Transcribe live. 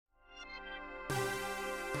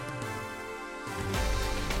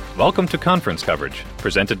Welcome to conference coverage,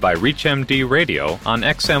 presented by ReachMD Radio on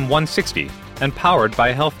XM 160 and powered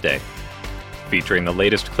by Health Day. Featuring the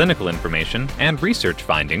latest clinical information and research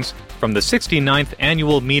findings from the 69th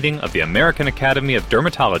Annual Meeting of the American Academy of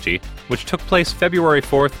Dermatology, which took place February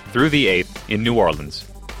 4th through the 8th in New Orleans.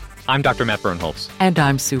 I'm Dr. Matt Bernholtz. And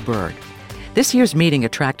I'm Sue Berg. This year's meeting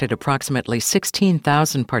attracted approximately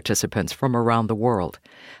 16,000 participants from around the world.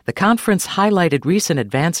 The conference highlighted recent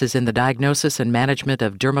advances in the diagnosis and management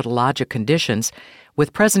of dermatologic conditions,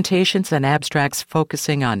 with presentations and abstracts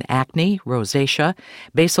focusing on acne, rosacea,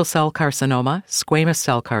 basal cell carcinoma, squamous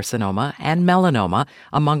cell carcinoma, and melanoma,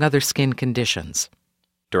 among other skin conditions.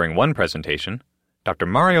 During one presentation, Dr.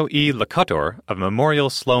 Mario E. Locutore of Memorial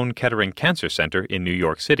Sloan Kettering Cancer Center in New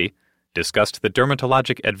York City discussed the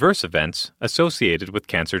dermatologic adverse events associated with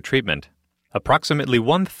cancer treatment. Approximately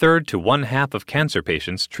 1/3 to 1/2 of cancer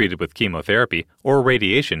patients treated with chemotherapy or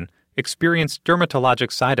radiation experienced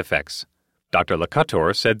dermatologic side effects. Dr.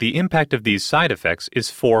 Locutore said the impact of these side effects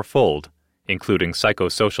is fourfold, including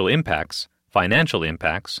psychosocial impacts, financial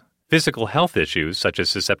impacts, physical health issues such as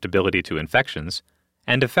susceptibility to infections,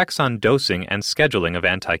 and effects on dosing and scheduling of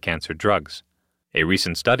anti-cancer drugs. A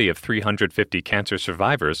recent study of 350 cancer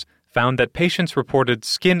survivors found that patients reported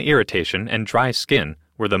skin irritation and dry skin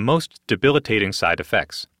were the most debilitating side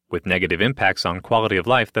effects, with negative impacts on quality of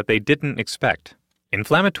life that they didn't expect.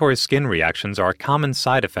 Inflammatory skin reactions are a common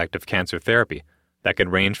side effect of cancer therapy that can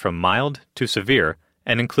range from mild to severe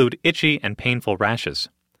and include itchy and painful rashes.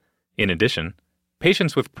 In addition,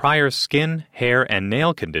 patients with prior skin, hair, and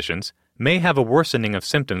nail conditions may have a worsening of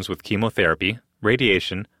symptoms with chemotherapy,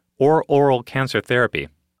 radiation, or oral cancer therapy.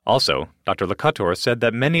 Also, Dr. Locutore said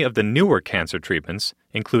that many of the newer cancer treatments,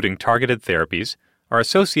 including targeted therapies, are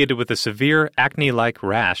associated with a severe acne-like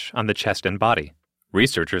rash on the chest and body.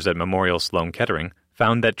 Researchers at Memorial Sloan Kettering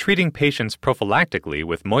found that treating patients prophylactically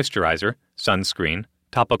with moisturizer, sunscreen,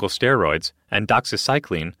 topical steroids, and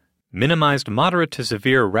doxycycline minimized moderate to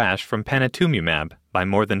severe rash from panitumumab by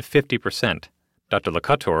more than 50%. Dr.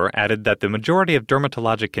 Locutore added that the majority of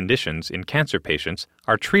dermatologic conditions in cancer patients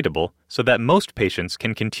are treatable so that most patients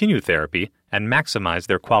can continue therapy and maximize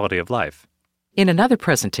their quality of life. In another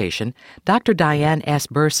presentation, Dr. Diane S.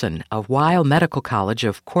 Burson of Weill Medical College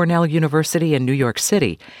of Cornell University in New York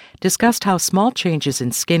City discussed how small changes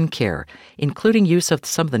in skin care, including use of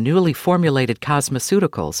some of the newly formulated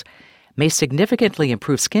cosmeceuticals, may significantly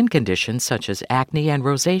improve skin conditions such as acne and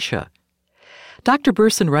rosacea. Dr.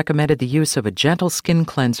 Burson recommended the use of a gentle skin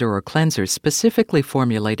cleanser or cleansers specifically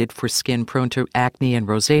formulated for skin prone to acne and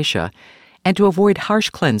rosacea, and to avoid harsh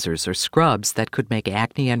cleansers or scrubs that could make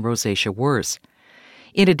acne and rosacea worse.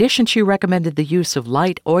 In addition, she recommended the use of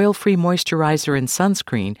light, oil-free moisturizer and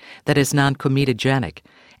sunscreen that is non-comedogenic,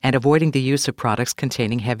 and avoiding the use of products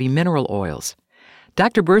containing heavy mineral oils.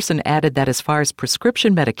 Dr. Burson added that as far as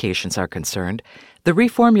prescription medications are concerned, the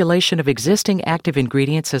reformulation of existing active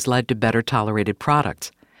ingredients has led to better tolerated products.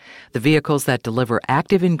 The vehicles that deliver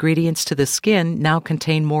active ingredients to the skin now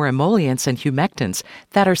contain more emollients and humectants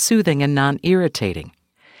that are soothing and non-irritating.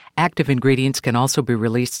 Active ingredients can also be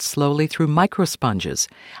released slowly through microsponges,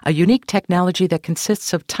 a unique technology that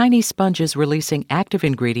consists of tiny sponges releasing active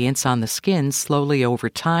ingredients on the skin slowly over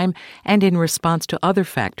time and in response to other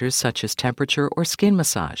factors such as temperature or skin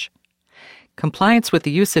massage. Compliance with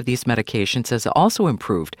the use of these medications has also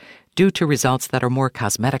improved due to results that are more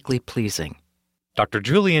cosmetically pleasing. Dr.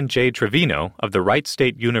 Julian J. Trevino of the Wright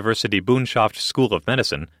State University Boonshoft School of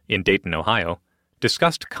Medicine in Dayton, Ohio,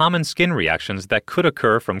 discussed common skin reactions that could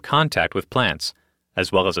occur from contact with plants,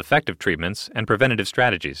 as well as effective treatments and preventative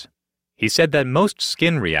strategies. He said that most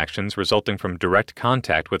skin reactions resulting from direct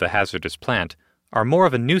contact with a hazardous plant are more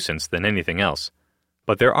of a nuisance than anything else,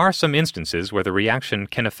 but there are some instances where the reaction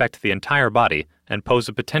can affect the entire body and pose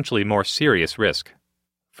a potentially more serious risk.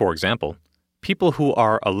 For example, people who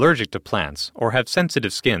are allergic to plants or have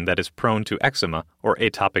sensitive skin that is prone to eczema or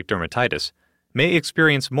atopic dermatitis may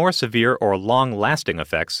experience more severe or long-lasting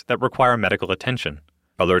effects that require medical attention.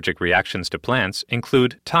 Allergic reactions to plants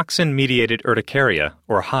include toxin-mediated urticaria,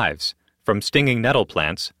 or hives, from stinging nettle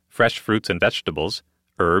plants, fresh fruits and vegetables,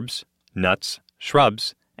 herbs, nuts,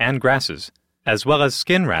 shrubs, and grasses, as well as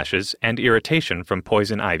skin rashes and irritation from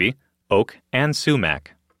poison ivy, oak, and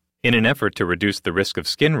sumac. In an effort to reduce the risk of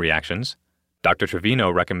skin reactions, Dr. Trevino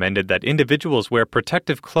recommended that individuals wear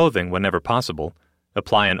protective clothing whenever possible,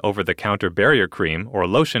 apply an over-the-counter barrier cream or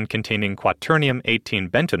lotion containing quaternium-18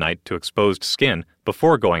 bentonite to exposed skin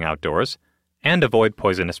before going outdoors, and avoid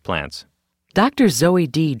poisonous plants. Dr. Zoe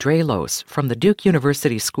D. Dralos from the Duke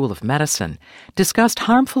University School of Medicine discussed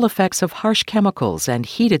harmful effects of harsh chemicals and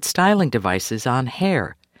heated styling devices on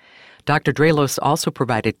hair. Dr. Draelos also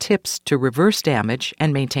provided tips to reverse damage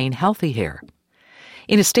and maintain healthy hair.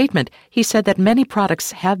 In a statement, he said that many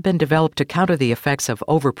products have been developed to counter the effects of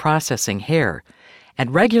overprocessing hair,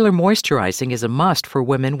 and regular moisturizing is a must for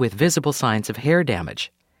women with visible signs of hair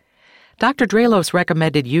damage. Dr. Draelos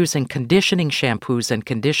recommended using conditioning shampoos and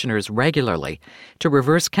conditioners regularly to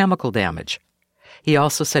reverse chemical damage. He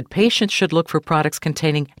also said patients should look for products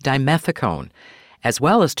containing dimethicone, as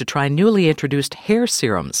well as to try newly introduced hair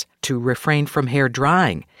serums to refrain from hair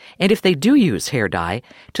drying, and if they do use hair dye,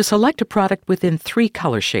 to select a product within 3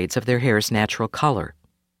 color shades of their hair's natural color.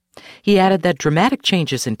 He added that dramatic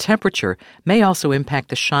changes in temperature may also impact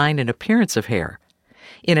the shine and appearance of hair.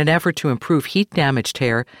 In an effort to improve heat-damaged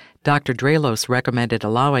hair, Dr. Draelos recommended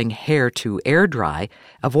allowing hair to air dry,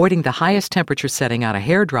 avoiding the highest temperature setting on a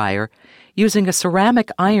hairdryer, using a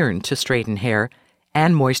ceramic iron to straighten hair,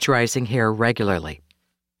 and moisturizing hair regularly.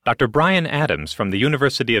 Dr. Bryan Adams from the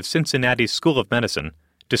University of Cincinnati School of Medicine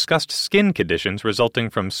discussed skin conditions resulting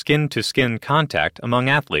from skin-to-skin contact among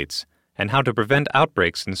athletes and how to prevent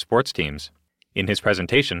outbreaks in sports teams. In his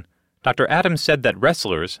presentation, Dr. Adams said that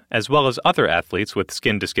wrestlers, as well as other athletes with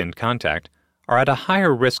skin-to-skin contact, are at a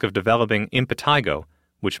higher risk of developing impetigo,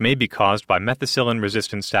 which may be caused by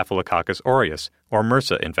methicillin-resistant Staphylococcus aureus, or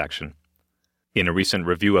MRSA infection. In a recent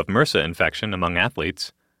review of MRSA infection among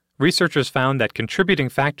athletes, researchers found that contributing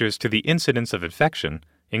factors to the incidence of infection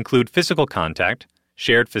include physical contact,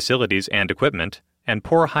 shared facilities and equipment, and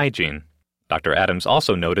poor hygiene. Dr. Adams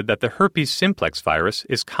also noted that the herpes simplex virus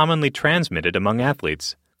is commonly transmitted among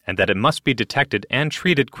athletes, and that it must be detected and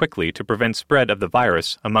treated quickly to prevent spread of the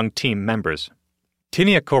virus among team members.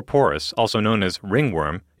 Tinea corporis, also known as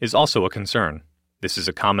ringworm, is also a concern. This is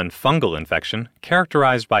a common fungal infection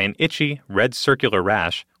characterized by an itchy, red circular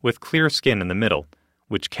rash with clear skin in the middle,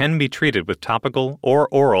 which can be treated with topical or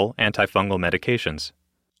oral antifungal medications.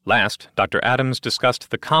 Last, Dr. Adams discussed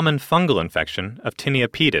the common fungal infection of tinea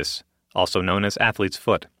pedis, also known as athlete's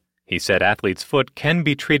foot. He said athlete's foot can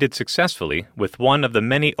be treated successfully with one of the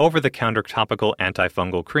many over-the-counter topical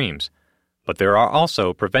antifungal creams, but there are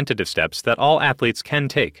also preventative steps that all athletes can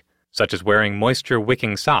take, such as wearing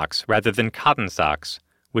moisture-wicking socks rather than cotton socks,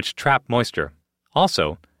 which trap moisture.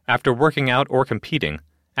 Also, after working out or competing,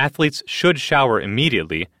 athletes should shower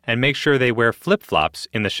immediately and make sure they wear flip-flops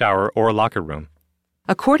in the shower or locker room.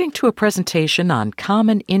 According to a presentation on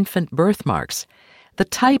common infant birthmarks, the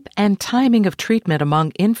type and timing of treatment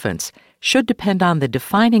among infants should depend on the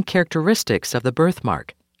defining characteristics of the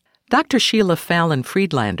birthmark. Dr. Sheila Fallon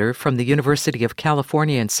Friedlander from the University of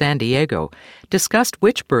California in San Diego discussed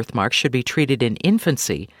which birthmarks should be treated in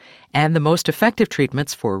infancy and the most effective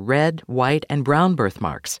treatments for red, white, and brown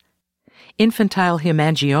birthmarks. Infantile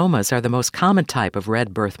hemangiomas are the most common type of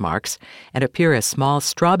red birthmarks and appear as small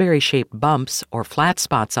strawberry-shaped bumps or flat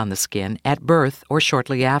spots on the skin at birth or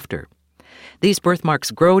shortly after. These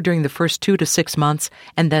birthmarks grow during the first 2 to 6 months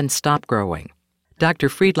and then stop growing. Dr.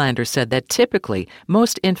 Friedlander said that typically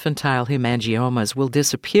most infantile hemangiomas will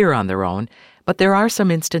disappear on their own, but there are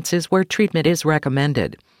some instances where treatment is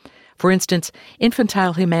recommended. For instance,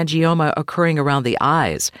 infantile hemangioma occurring around the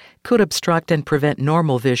eyes could obstruct and prevent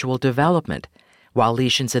normal visual development, while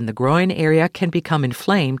lesions in the groin area can become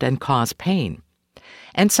inflamed and cause pain.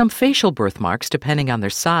 And some facial birthmarks, depending on their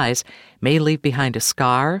size, may leave behind a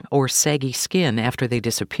scar or saggy skin after they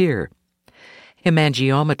disappear.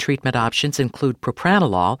 Hemangioma treatment options include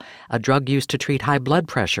propranolol, a drug used to treat high blood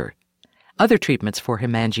pressure. Other treatments for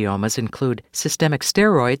hemangiomas include systemic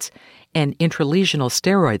steroids and intralesional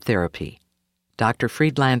steroid therapy. Dr.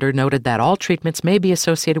 Friedlander noted that all treatments may be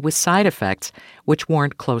associated with side effects which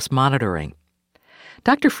warrant close monitoring.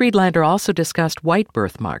 Dr. Friedlander also discussed white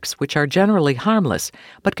birthmarks, which are generally harmless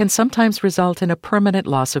but can sometimes result in a permanent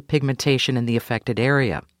loss of pigmentation in the affected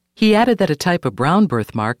area. He added that a type of brown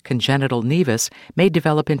birthmark, congenital nevus, may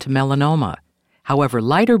develop into melanoma. However,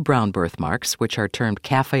 lighter brown birthmarks, which are termed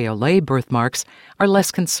café au lait birthmarks, are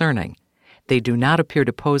less concerning. They do not appear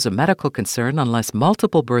to pose a medical concern unless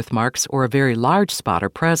multiple birthmarks or a very large spot are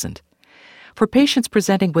present. For patients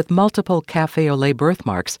presenting with multiple café au lait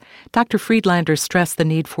birthmarks, Dr. Friedlander stressed the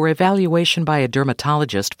need for evaluation by a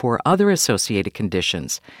dermatologist for other associated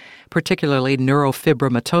conditions, particularly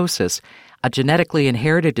neurofibromatosis, a genetically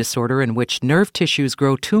inherited disorder in which nerve tissues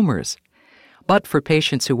grow tumors. But for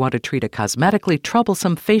patients who want to treat a cosmetically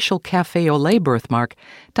troublesome facial café au lait birthmark,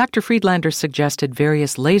 Dr. Friedlander suggested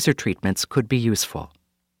various laser treatments could be useful.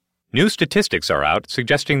 New statistics are out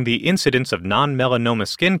suggesting the incidence of non-melanoma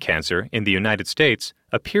skin cancer in the United States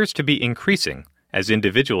appears to be increasing as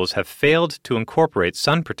individuals have failed to incorporate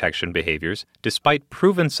sun protection behaviors despite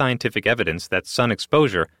proven scientific evidence that sun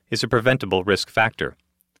exposure is a preventable risk factor.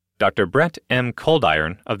 Dr. Brett M.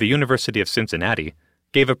 Coldiron of the University of Cincinnati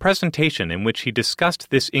gave a presentation in which he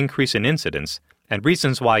discussed this increase in incidence and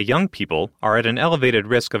reasons why young people are at an elevated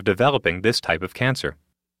risk of developing this type of cancer.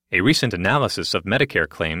 A recent analysis of Medicare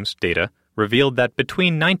claims data revealed that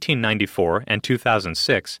between 1994 and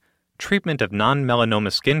 2006, treatment of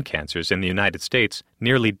non-melanoma skin cancers in the United States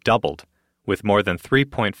nearly doubled, with more than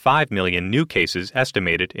 3.5 million new cases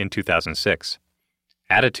estimated in 2006.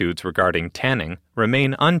 Attitudes regarding tanning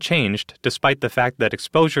remain unchanged despite the fact that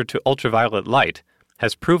exposure to ultraviolet light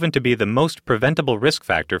has proven to be the most preventable risk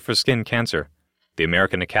factor for skin cancer. The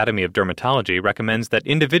American Academy of Dermatology recommends that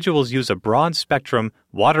individuals use a broad-spectrum,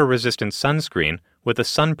 water-resistant sunscreen with a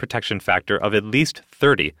sun protection factor of at least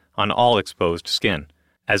 30 on all exposed skin,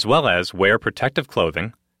 as well as wear protective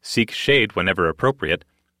clothing, seek shade whenever appropriate,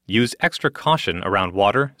 use extra caution around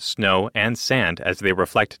water, snow, and sand as they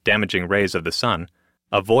reflect damaging rays of the sun,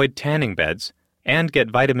 avoid tanning beds, and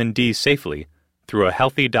get vitamin D safely through a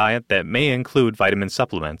healthy diet that may include vitamin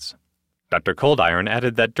supplements. Dr. Coldiron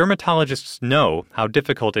added that dermatologists know how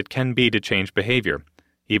difficult it can be to change behavior,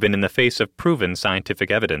 even in the face of proven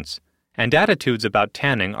scientific evidence, and attitudes about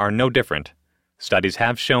tanning are no different. Studies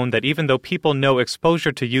have shown that even though people know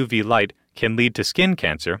exposure to UV light can lead to skin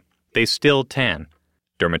cancer, they still tan.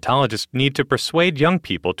 Dermatologists need to persuade young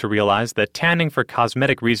people to realize that tanning for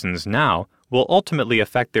cosmetic reasons now will ultimately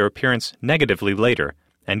affect their appearance negatively later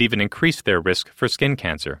and even increase their risk for skin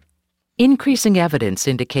cancer. Increasing evidence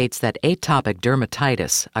indicates that atopic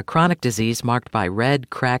dermatitis, a chronic disease marked by red,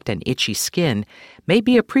 cracked, and itchy skin, may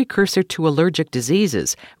be a precursor to allergic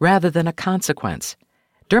diseases rather than a consequence.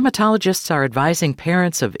 Dermatologists are advising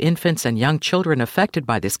parents of infants and young children affected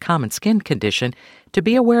by this common skin condition to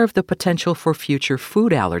be aware of the potential for future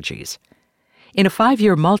food allergies. In a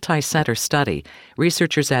 5-year multi-center study,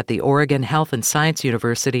 researchers at the Oregon Health and Science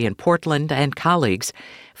University in Portland and colleagues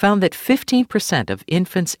found that 15% of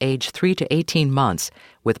infants aged 3 to 18 months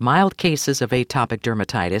with mild cases of atopic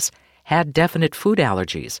dermatitis had definite food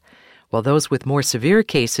allergies, while those with more severe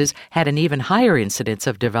cases had an even higher incidence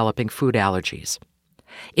of developing food allergies.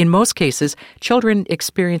 In most cases, children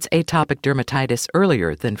experience atopic dermatitis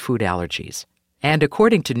earlier than food allergies. And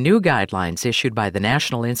according to new guidelines issued by the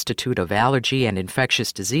National Institute of Allergy and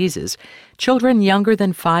Infectious Diseases, children younger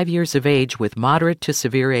than 5 years of age with moderate to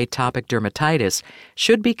severe atopic dermatitis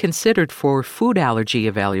should be considered for food allergy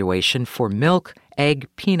evaluation for milk, egg,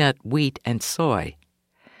 peanut, wheat, and soy.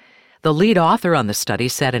 The lead author on the study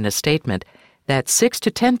said in a statement that 6 to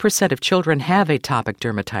 10% of children have atopic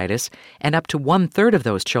dermatitis, and up to 1/3 of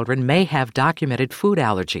those children may have documented food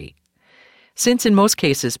allergy. Since in most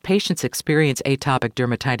cases patients experience atopic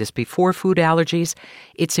dermatitis before food allergies,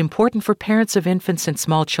 it's important for parents of infants and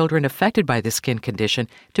small children affected by the skin condition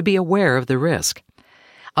to be aware of the risk.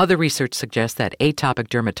 Other research suggests that atopic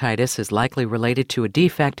dermatitis is likely related to a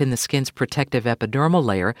defect in the skin's protective epidermal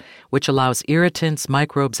layer, which allows irritants,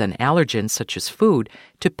 microbes, and allergens such as food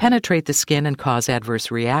to penetrate the skin and cause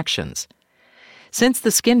adverse reactions. Since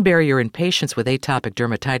the skin barrier in patients with atopic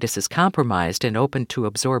dermatitis is compromised and open to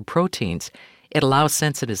absorb proteins, it allows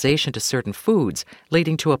sensitization to certain foods,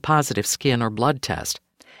 leading to a positive skin or blood test.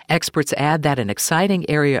 Experts add that an exciting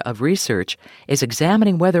area of research is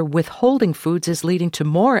examining whether withholding foods is leading to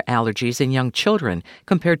more allergies in young children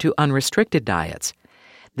compared to unrestricted diets.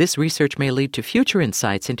 This research may lead to future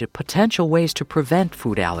insights into potential ways to prevent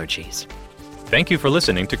food allergies. Thank you for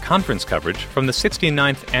listening to conference coverage from the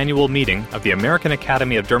 69th Annual Meeting of the American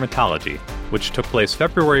Academy of Dermatology, which took place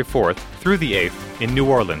February 4th through the 8th in New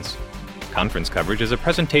Orleans. Conference coverage is a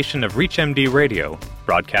presentation of ReachMD Radio,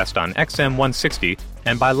 broadcast on XM 160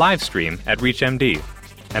 and by live stream at ReachMD,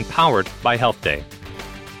 and powered by Health Day.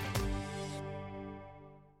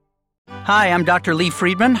 Hi, I'm Dr. Lee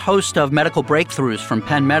Friedman, host of Medical Breakthroughs from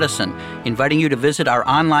Penn Medicine, inviting you to visit our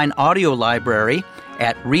online audio library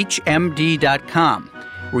at ReachMD.com,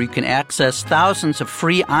 where you can access thousands of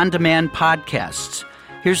free on-demand podcasts.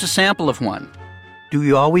 Here's a sample of one. Do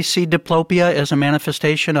you always see diplopia as a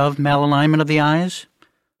manifestation of malalignment of the eyes?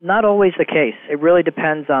 Not always the case. It really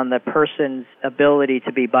depends on the person's ability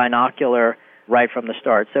to be binocular right from the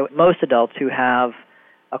start. So most adults who have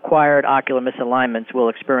acquired ocular misalignments will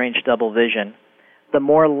experience double vision. The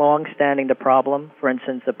more long-standing the problem, for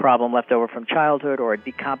instance, a problem left over from childhood or a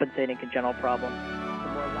decompensating congenital problem.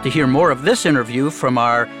 To hear more of this interview from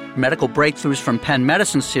our Medical Breakthroughs from Penn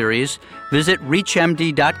Medicine series, visit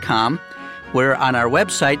ReachMD.com, where on our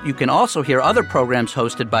website you can also hear other programs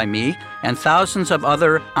hosted by me and thousands of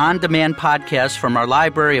other on-demand podcasts from our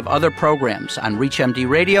library of other programs on ReachMD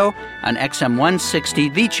Radio, on XM 160,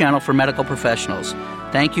 the channel for medical professionals.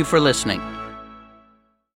 Thank you for listening.